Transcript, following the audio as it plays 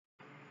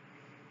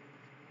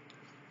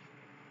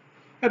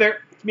Hi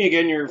there, it's me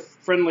again, your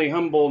friendly,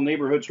 humble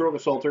neighborhood stroke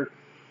assaulter.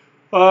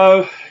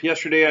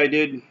 Yesterday I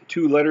did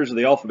 2 letters of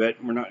the alphabet,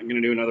 and we're not going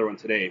to do another one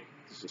today.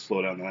 Just to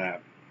slow down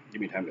that. Give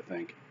me time to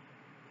think.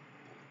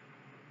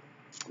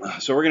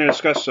 So we're going to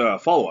discuss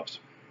follow-ups.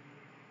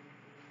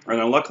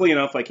 And luckily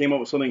enough, I came up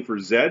with something for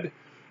Z,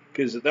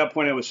 because at that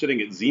point I was sitting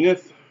at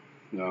Zenith,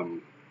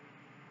 and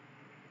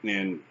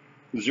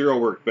 0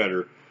 worked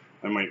better.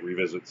 I might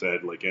revisit Z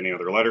like any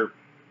other letter.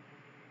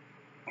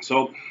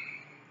 So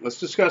let's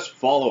discuss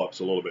follow-ups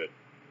a little bit.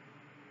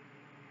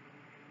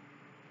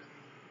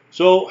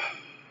 So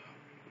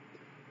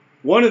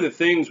one of the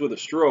things with a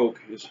stroke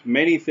is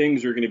many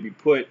things are going to be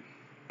put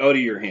out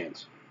of your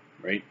hands,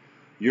 right?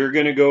 You're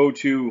going to go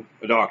to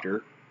a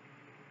doctor,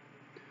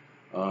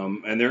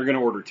 and they're going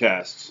to order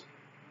tests,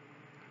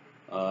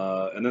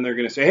 and then they're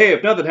going to say, hey,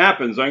 if nothing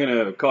happens, I'm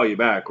going to call you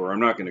back, or I'm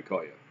not going to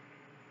call you.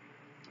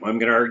 I'm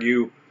going to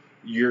argue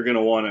you're going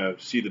to want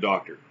to see the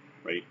doctor,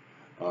 right?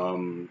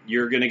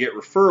 You're going to get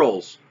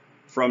referrals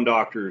from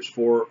doctors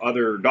for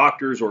other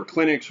doctors or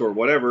clinics or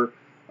whatever,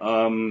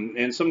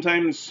 and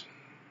sometimes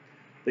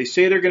they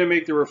say they're going to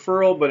make the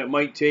referral, but it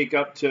might take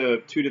up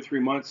to 2 to 3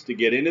 months to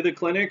get into the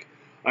clinic.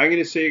 I'm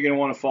going to say you're going to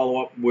want to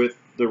follow up with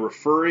the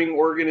referring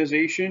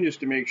organization just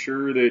to make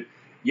sure that,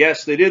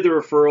 yes, they did the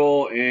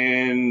referral,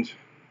 and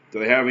do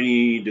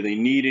they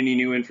need any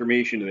new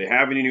information? Do they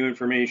have any new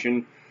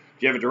information? Do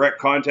you have a direct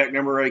contact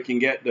number I can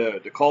get to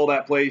call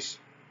that place?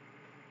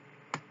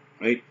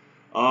 Right?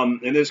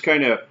 And this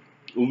kind of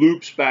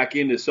loops back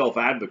into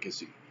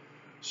self-advocacy.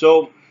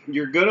 So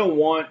you're going to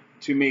want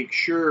to make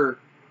sure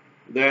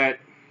that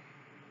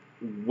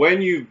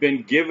when you've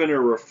been given a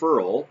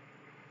referral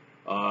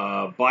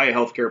by a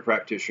healthcare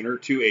practitioner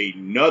to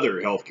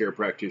another healthcare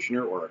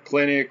practitioner or a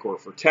clinic or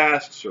for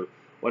tests or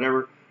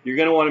whatever, you're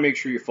going to want to make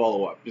sure you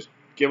follow up. Just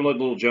give them a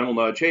little gentle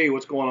nudge. Hey,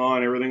 what's going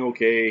on? Everything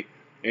okay?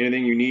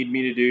 Anything you need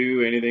me to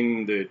do?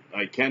 Anything that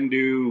I can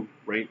do?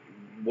 Right?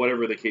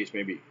 Whatever the case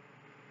may be.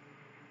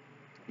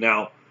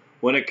 Now,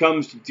 when it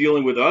comes to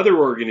dealing with other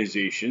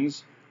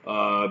organizations,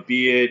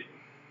 be it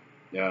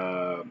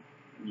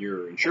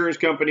your insurance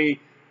company,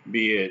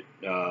 be it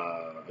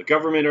a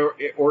government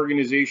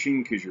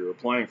organization because you're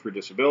applying for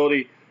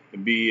disability,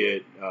 and be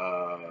it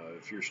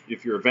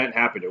if your event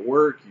happened at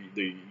work,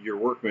 your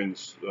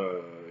workman's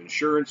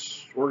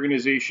insurance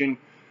organization,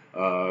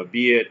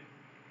 be it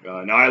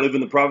now I live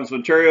in the province of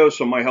Ontario,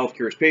 so my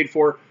healthcare is paid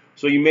for.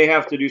 So you may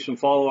have to do some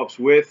follow-ups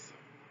with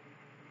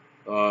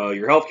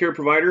your healthcare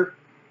provider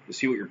to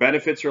see what your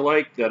benefits are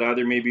like. That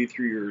either may be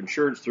through your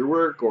insurance through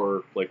work,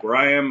 or like where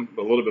I am,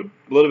 a little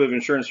bit of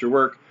insurance through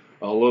work,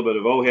 a little bit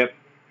of OHIP.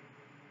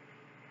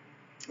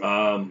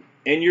 And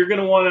you're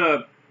going to want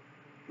to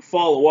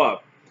follow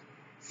up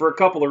for a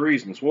couple of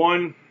reasons.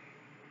 One,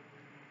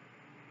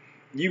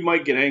 you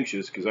might get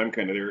anxious, because I'm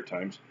kind of there at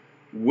times,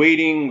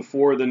 waiting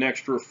for the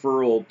next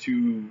referral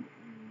to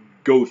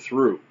go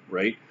through,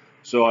 right?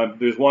 So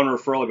there's one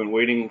referral I've been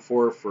waiting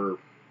for a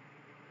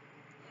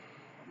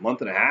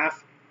month and a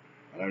half,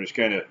 and I'm just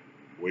kind of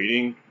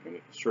waiting, and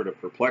it's sort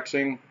of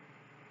perplexing.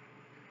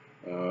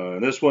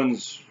 This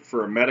one's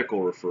for a medical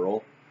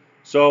referral.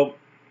 So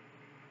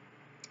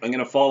I'm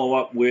going to follow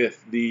up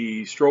with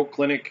the stroke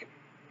clinic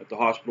at the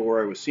hospital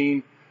where I was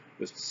seen,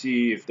 just to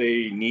see if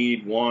they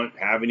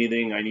have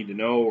anything I need to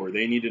know or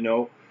they need to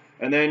know.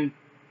 And then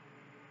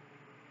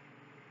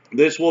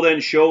this will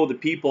then show the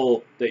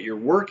people that you're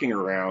working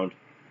around,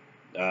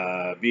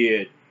 be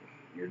it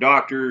your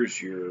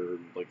doctors, your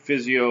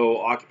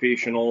physio,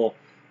 occupational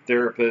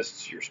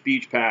therapists, your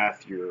speech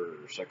path,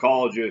 your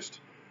psychologist,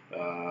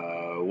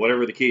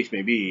 whatever the case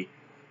may be.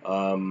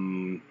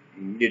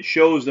 It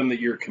shows them that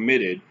you're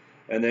committed.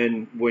 And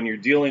then when you're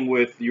dealing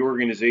with the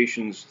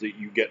organizations that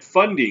you get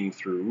funding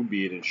through,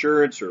 be it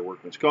insurance or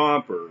workman's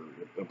comp or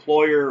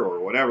employer or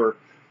whatever,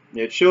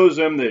 it shows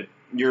them that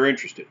you're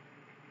interested.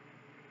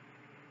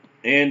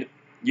 And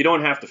you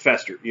don't have to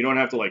fester. You don't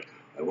have to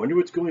I wonder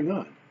what's going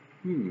on.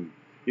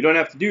 You don't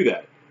have to do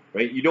that,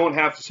 right? You don't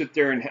have to sit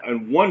there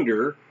and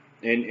wonder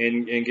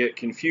and get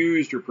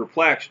confused or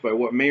perplexed by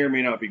what may or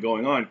may not be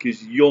going on,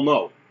 because you'll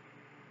know,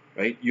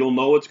 right? You'll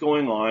know what's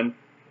going on,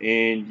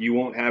 and you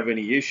won't have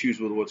any issues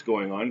with what's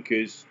going on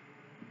because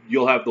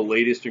you'll have the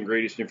latest and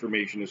greatest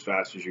information as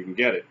fast as you can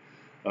get it.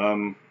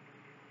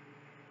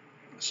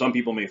 Some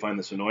people may find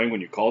this annoying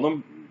when you call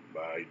them.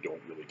 I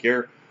don't really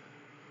care.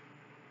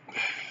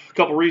 A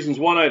couple reasons.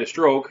 One, I had a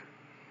stroke,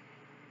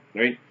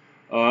 right?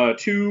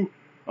 Two,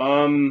 I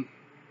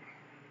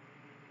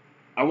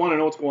want to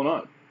know what's going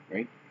on,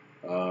 right?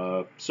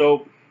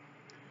 So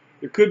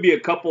there could be a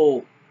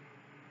couple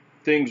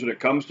things when it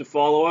comes to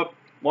follow-up.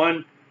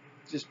 One,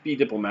 just be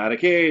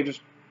diplomatic. Hey,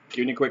 just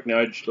giving you a quick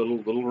nudge,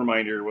 little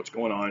reminder what's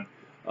going on.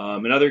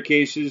 In other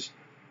cases,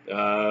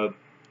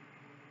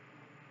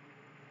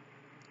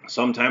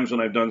 sometimes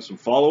when I've done some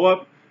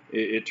follow-up,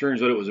 it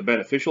turns out it was a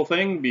beneficial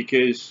thing,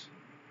 because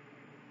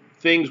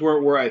things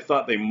weren't where I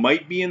thought they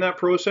might be in that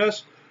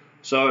process,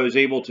 so I was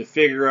able to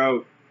figure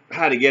out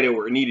how to get it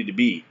where it needed to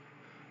be.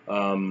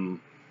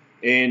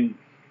 And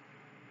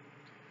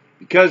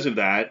because of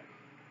that,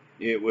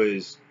 it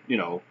was,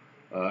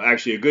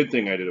 actually a good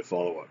thing I did a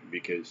follow-up,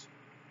 because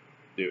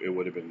it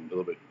would have been a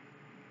little bit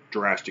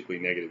drastically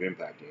negative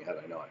impacting had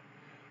I not.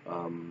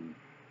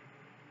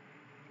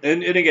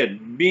 And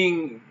again,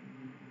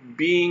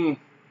 being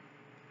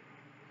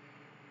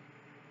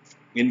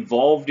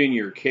involved in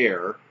your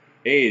care,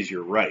 A, is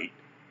your right.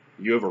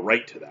 You have a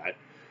right to that.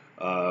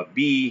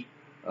 B,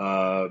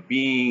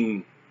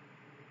 being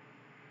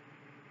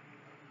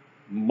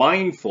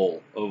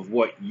mindful of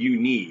what you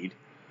need.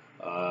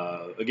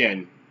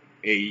 Again,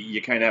 A,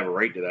 you kind of have a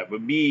right to that,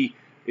 but B,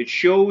 it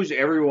shows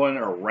everyone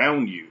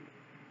around you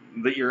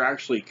that you're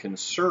actually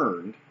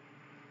concerned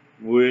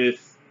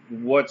with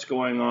what's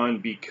going on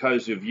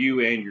because of you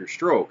and your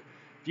stroke.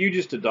 If you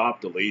just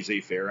adopt a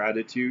laissez-faire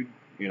attitude,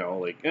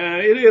 like,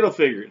 it'll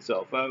figure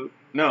itself out.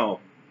 No,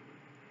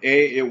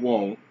 A, it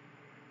won't.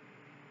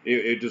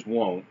 It just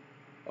won't.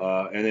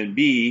 And then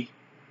B,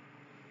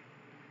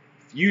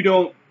 if you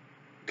don't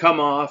come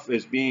off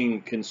as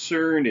being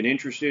concerned and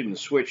interested and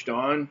switched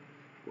on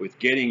with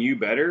getting you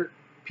better,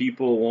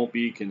 people won't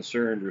be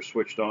concerned or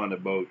switched on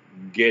about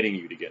getting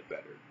you to get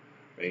better,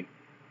 right?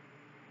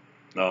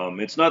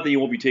 It's not that you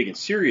won't be taken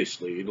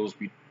seriously. It'll just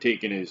be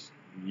taken as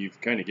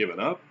you've kind of given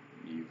up.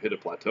 You've hit a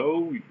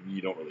plateau.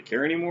 You don't really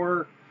care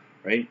anymore,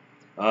 right?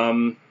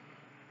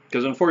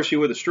 Because unfortunately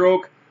with a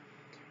stroke,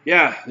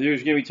 yeah,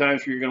 there's going to be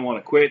times where you're going to want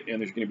to quit, and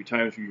there's going to be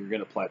times where you're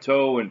going to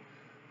plateau, and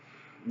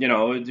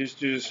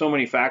there's so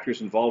many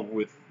factors involved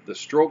with the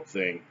stroke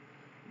thing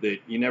that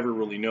you never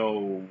really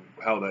know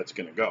how that's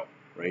going to go,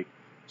 right?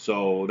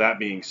 So that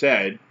being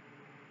said,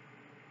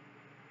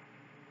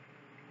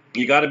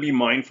 you got to be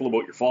mindful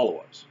about your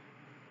follow-ups,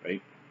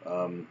 right?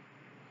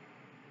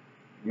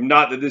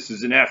 Not that this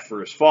is an F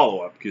for his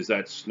follow-up, because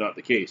that's not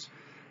the case.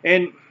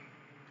 And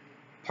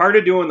part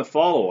of doing the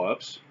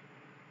follow-ups,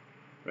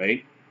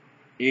 right,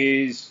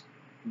 is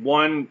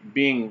one,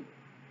 being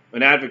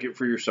an advocate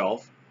for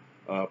yourself.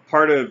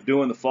 Part of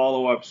doing the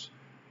follow-ups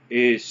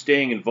is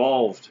staying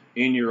involved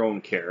in your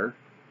own care,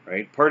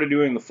 right? Part of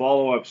doing the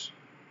follow-ups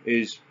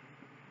is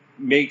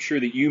make sure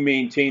that you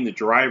maintain the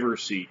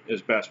driver's seat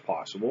as best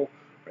possible,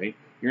 right?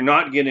 You're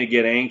not going to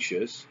get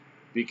anxious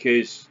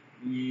because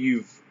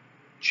you've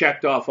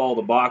checked off all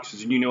the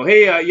boxes and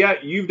hey, yeah,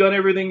 you've done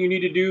everything you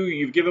need to do.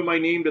 You've given my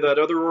name to that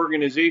other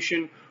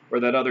organization or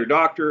that other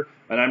doctor,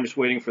 and I'm just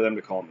waiting for them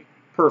to call me.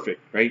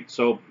 Perfect, right?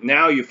 So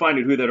now you find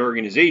out who that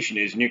organization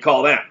is and you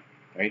call them,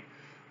 right?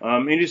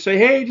 And you just say,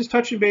 hey, just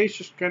touching base,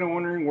 just kind of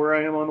wondering where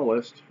I am on the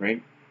list,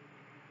 right?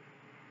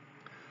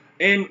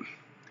 And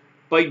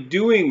by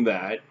doing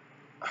that,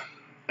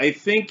 I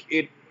think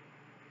it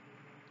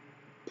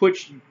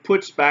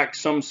puts back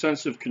some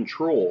sense of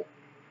control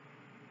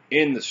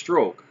in the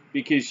stroke,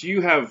 because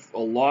you have a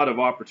lot of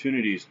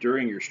opportunities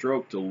during your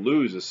stroke to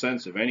lose a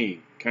sense of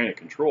any kind of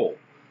control.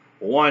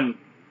 One,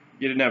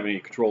 you didn't have any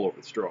control over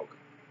the stroke.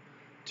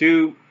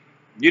 Two,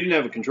 you didn't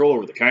have a control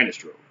over the kind of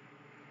stroke,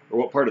 or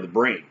what part of the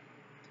brain,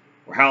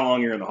 or how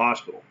long you're in the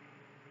hospital,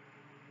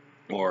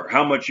 or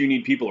how much you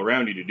need people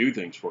around you to do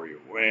things for you,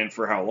 and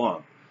for how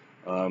long.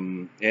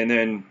 And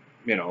then,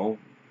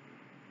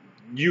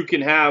 you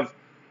can have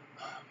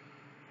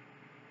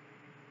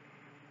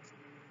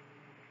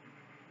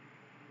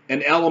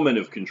an element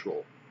of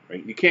control,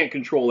 right? You can't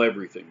control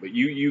everything, but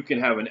you can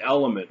have an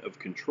element of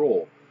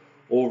control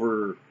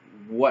over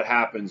what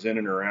happens in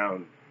and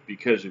around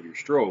because of your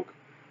stroke.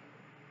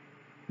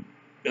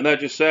 And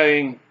that's just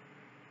saying,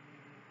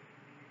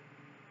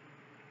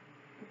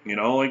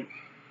 like,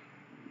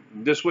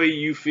 this way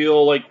you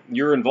feel like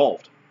you're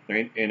involved,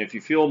 right? And if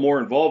you feel more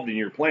involved in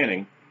your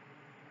planning,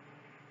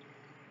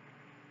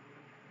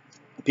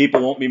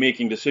 people won't be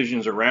making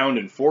decisions around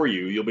and for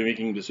you. You'll be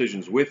making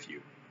decisions with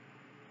you.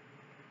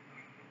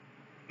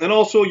 And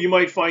also, you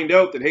might find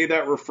out that, hey,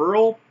 that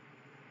referral,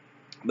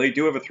 they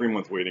do have a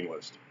 3-month waiting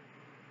list.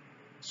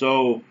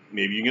 So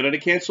maybe you can get on a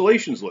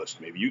cancellations list.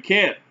 Maybe you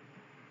can't.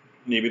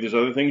 Maybe there's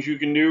other things you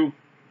can do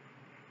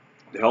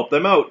to help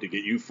them out, to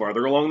get you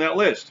farther along that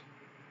list.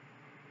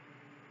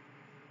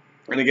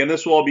 And again,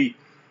 this will all be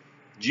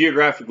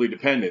geographically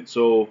dependent.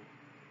 So,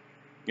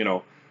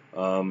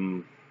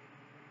 depending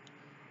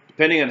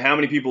on how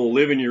many people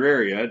live in your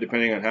area,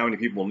 depending on how many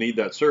people need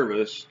that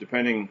service,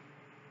 depending,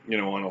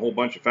 on a whole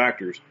bunch of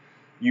factors,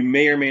 you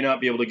may or may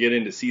not be able to get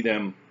in to see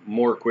them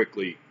more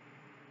quickly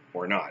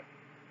or not.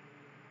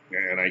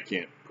 And I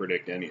can't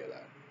predict any of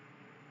that.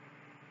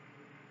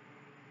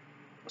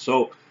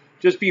 So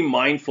just be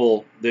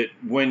mindful that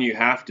when you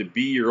have to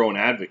be your own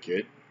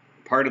advocate,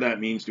 part of that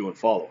means doing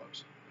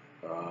follow-ups.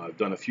 I've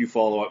done a few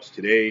follow-ups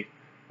today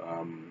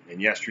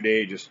and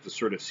yesterday, just to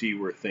sort of see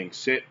where things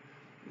sit.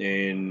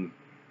 And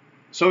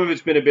some of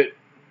it's been a bit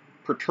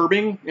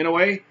perturbing in a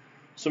way.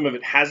 Some of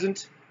it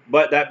hasn't.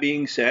 But that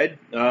being said,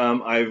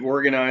 I've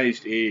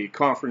organized a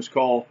conference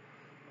call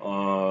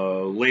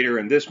later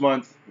in this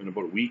month, in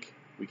about a week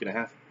and a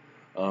half,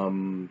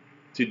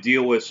 to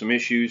deal with some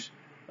issues.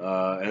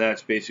 And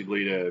that's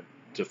basically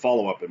to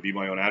follow up and be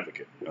my own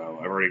advocate.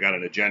 I've already got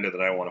an agenda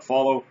that I want to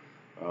follow.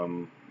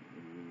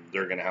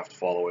 They're going to have to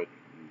follow it.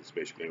 It's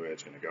basically the way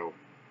it's going to go.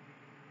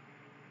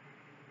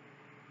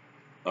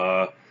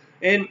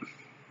 And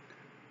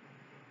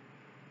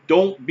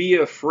don't be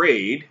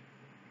afraid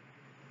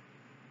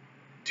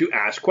to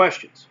ask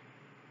questions,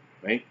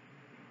 right?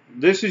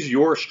 This is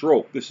your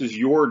stroke. This is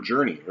your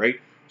journey, right?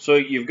 So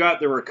you've got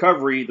the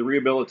recovery, the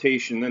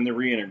rehabilitation, then the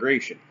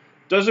reintegration.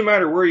 Doesn't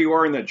matter where you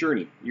are in that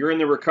journey. You're in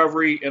the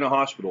recovery in a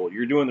hospital.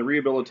 You're doing the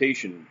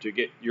rehabilitation to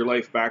get your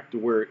life back to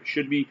where it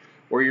should be,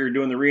 or you're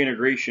doing the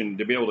reintegration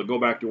to be able to go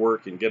back to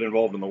work and get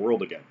involved in the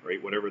world again,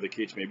 right? Whatever the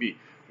case may be,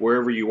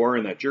 wherever you are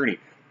in that journey.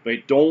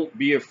 Right? Don't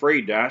be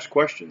afraid to ask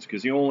questions,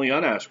 because the only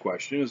unasked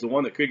question is the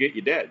one that could get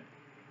you dead,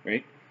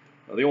 right?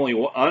 The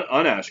only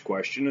unasked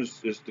question is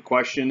the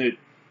question that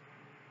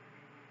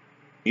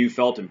you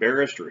felt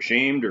embarrassed or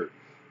ashamed or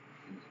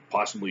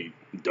possibly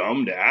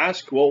dumb to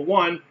ask. Well,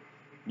 one,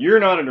 you're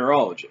not a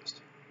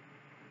neurologist.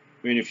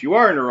 I mean, if you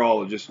are a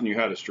neurologist and you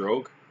had a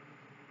stroke,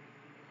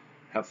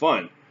 have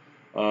fun.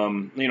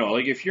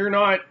 Like if you're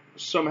not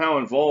somehow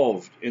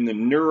involved in the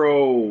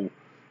neuro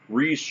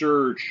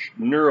research,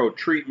 neuro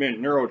treatment,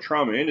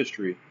 neurotrauma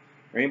industry,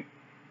 right,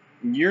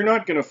 you're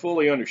not going to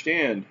fully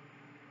understand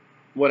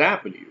what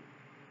happened to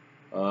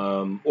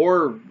you,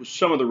 or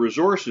some of the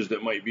resources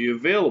that might be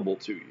available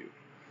to you.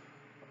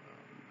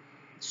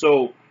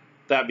 So,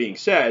 that being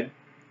said,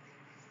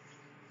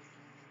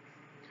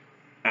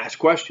 ask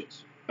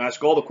questions.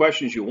 Ask all the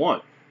questions you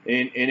want.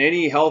 And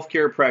any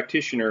healthcare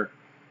practitioner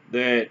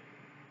that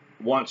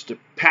wants to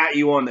pat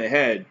you on the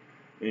head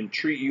and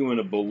treat you in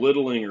a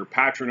belittling or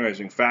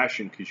patronizing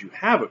fashion because you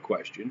have a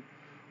question,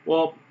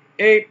 well,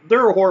 A,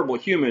 they're a horrible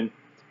human,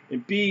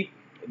 and B,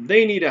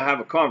 they need to have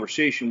a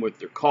conversation with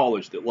their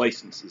college that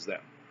licenses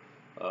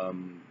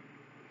them,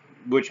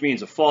 which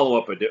means a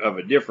follow-up of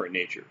a different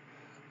nature.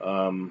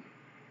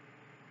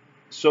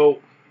 So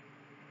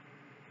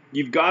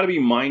you've got to be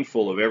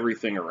mindful of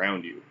everything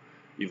around you.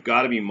 You've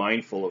got to be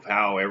mindful of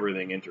how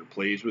everything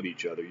interplays with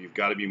each other. You've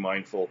got to be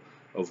mindful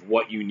of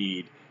what you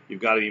need.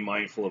 You've got to be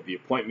mindful of the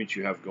appointments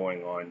you have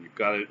going on. You've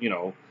got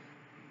to,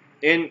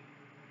 and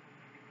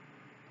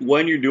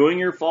when you're doing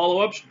your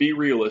follow-ups, be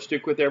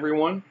realistic with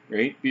everyone,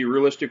 right? Be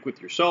realistic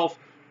with yourself.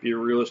 Be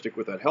realistic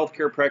with that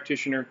healthcare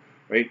practitioner,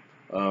 right?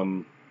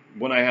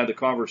 When I had the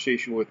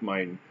conversation with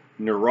my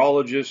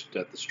neurologist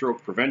at the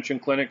stroke prevention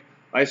clinic,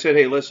 I said,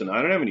 hey, listen,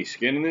 I don't have any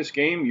skin in this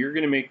game. You're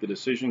going to make the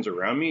decisions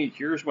around me.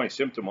 Here's my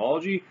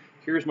symptomology.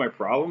 Here's my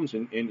problems.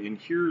 And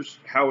here's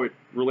how it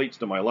relates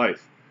to my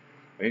life.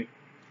 Right?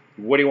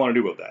 What do you want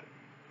to do about that?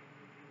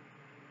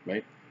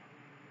 Right?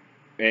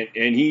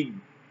 And he,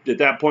 at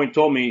that point,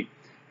 told me,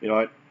 you know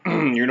what,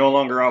 you're no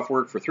longer off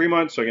work for 3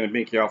 months, so I'm going to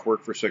make you off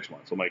work for 6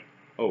 months. I'm like,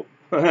 oh.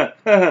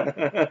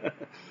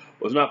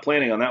 Was not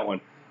planning on that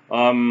one.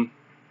 And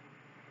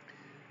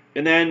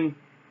then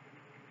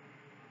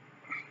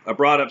I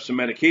brought up some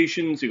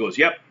medications. He goes,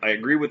 yep, I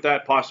agree with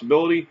that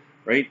possibility,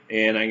 right?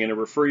 And I'm going to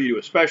refer you to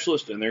a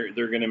specialist, and they're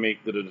going to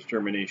make the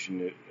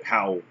determination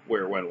how,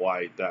 where, when,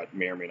 why that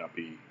may or may not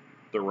be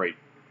the right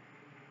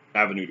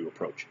avenue to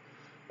approach.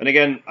 And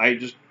again, I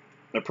just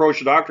approached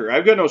the doctor.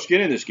 I've got no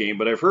skin in this game,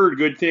 but I've heard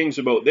good things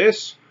about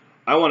this.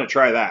 I want to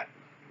try that,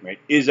 right?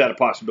 Is that a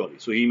possibility?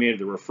 So he made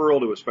the referral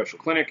to a special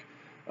clinic,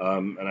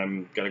 and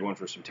I'm got to go in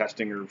for some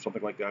testing or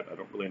something like that. I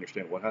don't really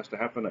understand what has to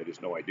happen. I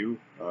just know I do.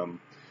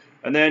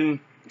 And then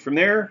from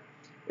there,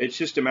 it's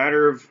just a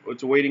matter of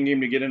it's a waiting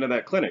game to get into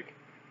that clinic.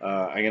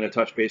 I'm going to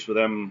touch base with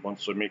them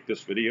once I make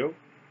this video,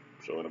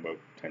 so in about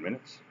 10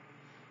 minutes,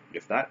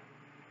 if that.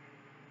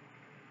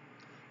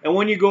 And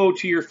when you go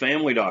to your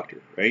family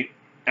doctor, right,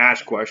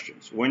 ask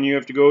questions. When you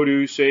have to go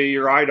to, say,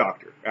 your eye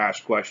doctor,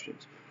 ask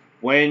questions.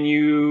 When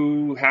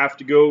you have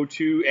to go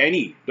to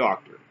any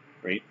doctor,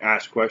 right,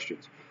 ask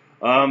questions.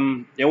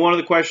 And one of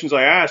the questions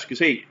I ask is,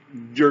 hey,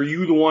 are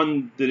you the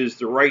one that is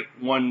the right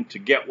one to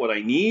get what I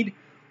need,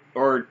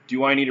 or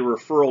do I need a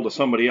referral to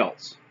somebody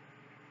else?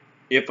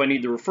 If I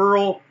need the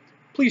referral,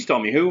 please tell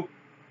me who,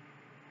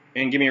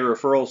 and give me a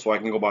referral so I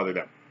can go bother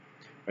them,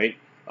 right?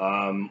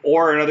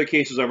 Or in other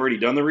cases, I've already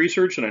done the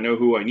research and I know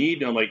who I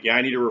need, and I'm like, yeah,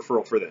 I need a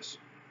referral for this.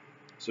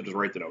 So just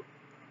write the note.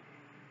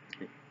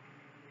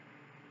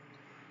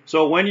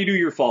 So when you do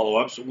your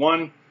follow-ups,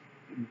 one,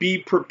 be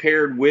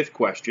prepared with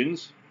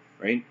questions,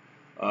 right?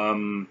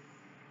 And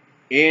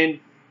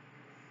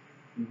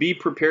be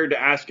prepared to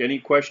ask any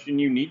question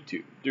you need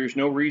to. There's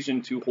no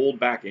reason to hold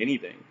back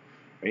anything,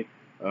 right?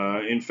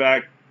 In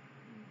fact,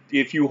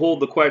 if you hold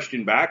the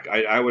question back,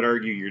 I would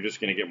argue you're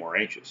just going to get more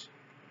anxious.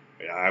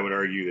 I would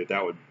argue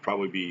that would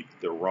probably be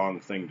the wrong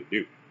thing to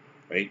do,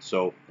 right?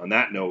 So on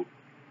that note,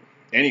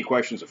 any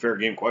question is a fair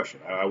game question.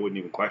 I wouldn't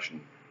even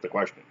question the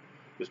question.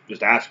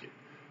 Just ask it.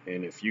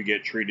 And if you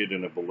get treated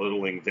in a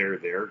belittling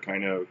there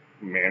kind of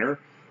manner,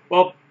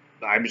 well,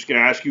 I'm just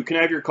going to ask you, can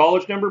I have your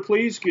college number,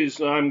 please?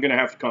 Because I'm going to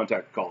have to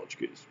contact the college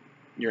because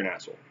you're an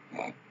asshole.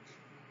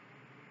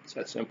 It's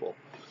that simple.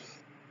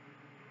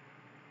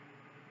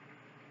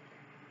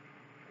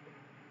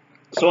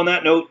 So on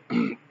that note,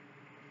 I'm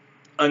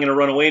going to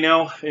run away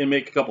now and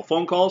make a couple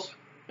phone calls.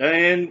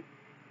 And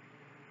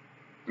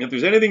if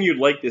there's anything you'd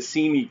like to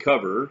see me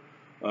cover,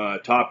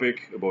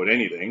 topic about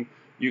anything,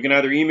 You can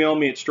either email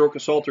me at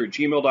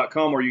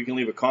strokeassaulter@gmail.com, or you can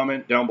leave a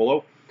comment down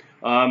below.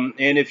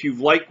 And if you've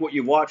liked what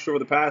you've watched over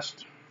the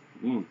past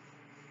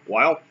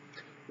while,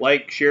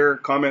 like, share,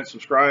 comment,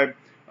 subscribe.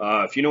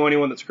 If you know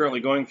anyone that's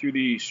currently going through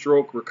the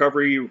stroke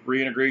recovery,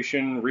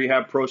 reintegration,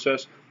 rehab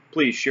process,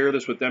 please share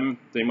this with them.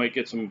 They might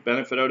get some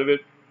benefit out of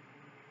it.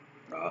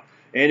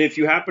 And if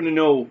you happen to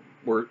know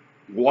or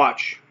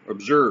watch,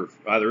 observe,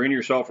 either in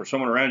yourself or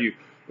someone around you,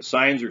 the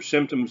signs or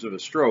symptoms of a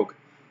stroke,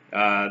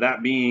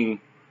 that being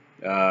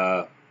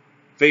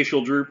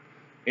facial droop,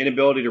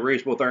 inability to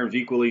raise both arms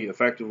equally,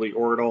 effectively,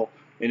 or at all,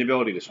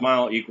 inability to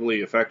smile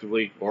equally,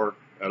 effectively, or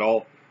at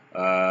all,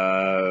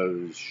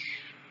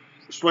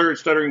 slurred,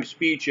 stuttering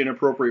speech,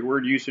 inappropriate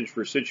word usage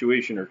for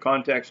situation or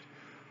context,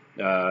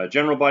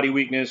 general body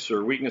weakness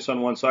or weakness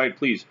on one side,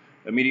 please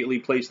immediately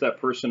place that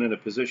person in a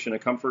position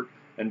of comfort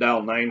and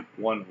dial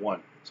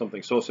 911.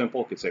 Something so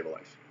simple could save a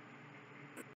life.